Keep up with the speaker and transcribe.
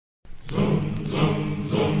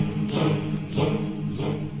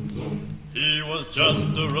was just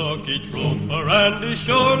a rookie trooper, and he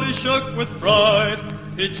surely shook with pride.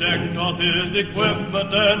 He checked all his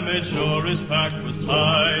equipment and made sure his pack was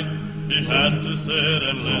tight. He had to sit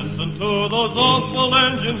and listen to those awful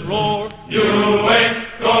engines roar. You ain't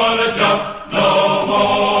gonna jump no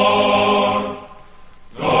more.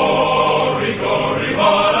 Gory, gory,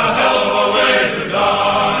 what a hell of a way to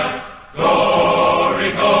die.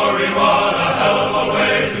 Gory, gory, what a hell of a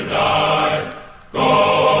way to die.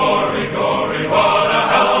 Gory, gory, what a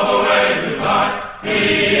hell of a way to die. He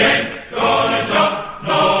ain't gonna jump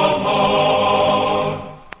no more.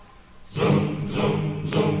 Zoom, zoom,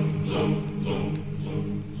 zoom, zoom, zoom,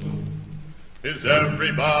 zoom, zoom. Is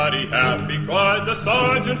everybody happy? Cried the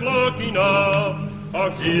sergeant, looking up. Our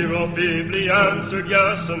hero feebly answered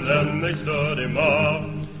yes, and then they stood him up.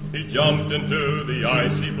 He jumped into the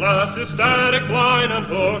icy blast, his static line and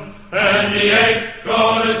hook, and he ain't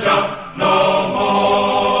gonna jump no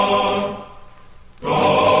more.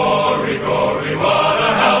 Gory, gory, what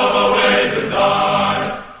a hell of a way to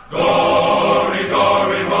die. Gory,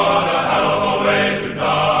 gory, what a hell of a way to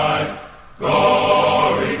die.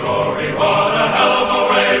 Gory, gory, what a hell of a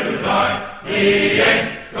way to die. He ain't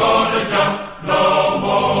gonna jump no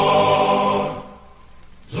more.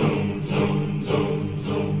 Zoom, zoom, zoom,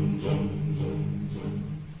 zoom, zoom, zoom, zoom.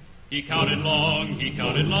 He counted long, he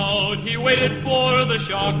counted loud, he waited for the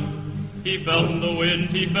shock. He felt the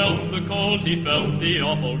wind, he felt the cold, he felt the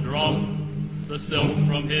awful drop. The silk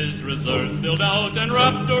from his reserves spilled out and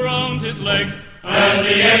wrapped around his legs, and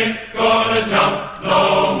he ain't gonna jump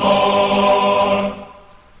no more.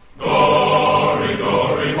 Gory,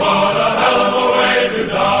 gory, what a hell of a way to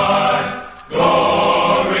die.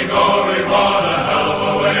 Gory, gory, what a hell of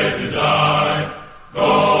a way to die.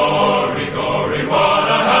 Gory, gory, what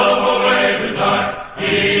a hell of a way to die.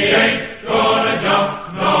 He ain't gonna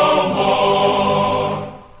jump no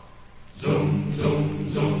more. Zoom,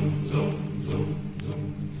 zoom, zoom, zoom, zoom,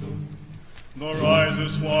 zoom, zoom. The riser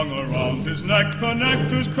swung around his neck,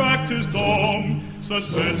 connectors cracked his dome.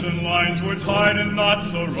 Suspension lines were tied in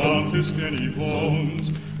knots around his skinny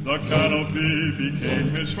bones. The canopy became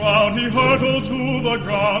his shroud, he hurtled to the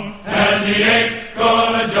ground, and he ain't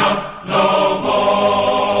gonna jump no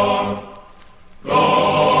more.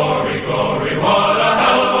 Gory, gory, what a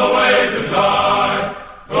hell of a way to die.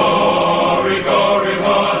 Gory, gory,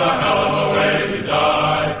 what a hell of a way to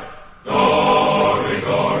die. Gory,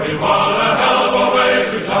 gory, what a hell of a way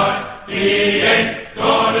to die. He ain't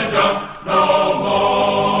gonna jump no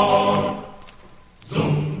more.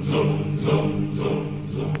 Zoom, zoom, zoom, zoom,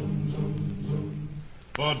 zoom, zoom, zoom.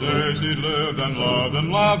 For days he lived and loved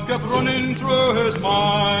and laughed kept running through his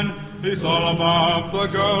mind. He thought about the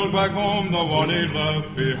girl back home, the one he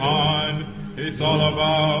left behind. He thought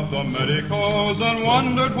about the medicos and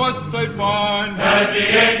wondered what they'd find. And he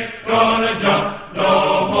ain't gonna jump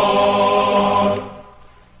no more.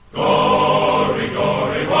 Gory,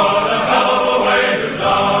 gory, what a hell of a way to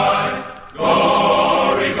die.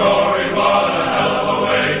 Gory, gory, what a hell of a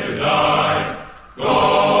way to die.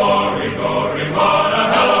 Gory, gory, what a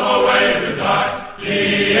hell of a way to die.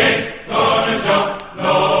 He ain't gonna jump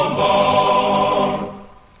no more.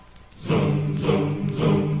 Zoom, zoom,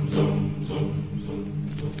 zoom, zoom, zoom,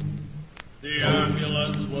 zoom, zoom. The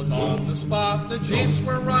ambulance was on the spot, the jeeps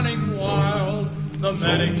were running wild. The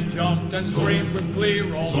medics jumped and screamed with glee,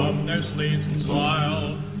 rolled up their sleeves and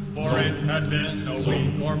smiled. For it had been a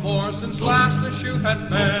week or more since last the chute had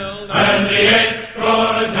failed, and he ain't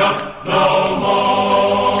gonna jump no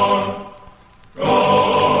more.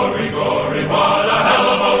 Gory, gory, what a hell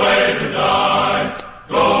of a way to die.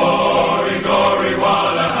 Gory, gory,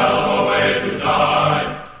 what a hell of a way to die.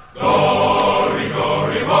 Gory,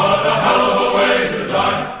 gory, what a hell of a way to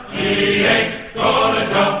die. He ain't gonna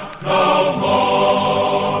jump no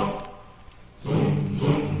more. Zoom,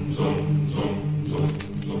 zoom, zoom, zoom, zoom,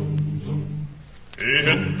 zoom, zoom. He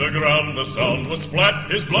hit the ground, the sound was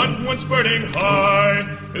splat, his blood went spurting high.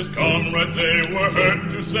 His comrades, they were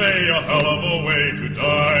heard to say, a hell of a way to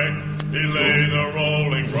die. He lay the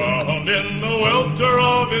rolling ground in the welter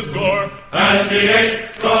of his gore, and he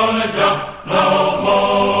ain't gonna jump no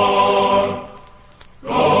more.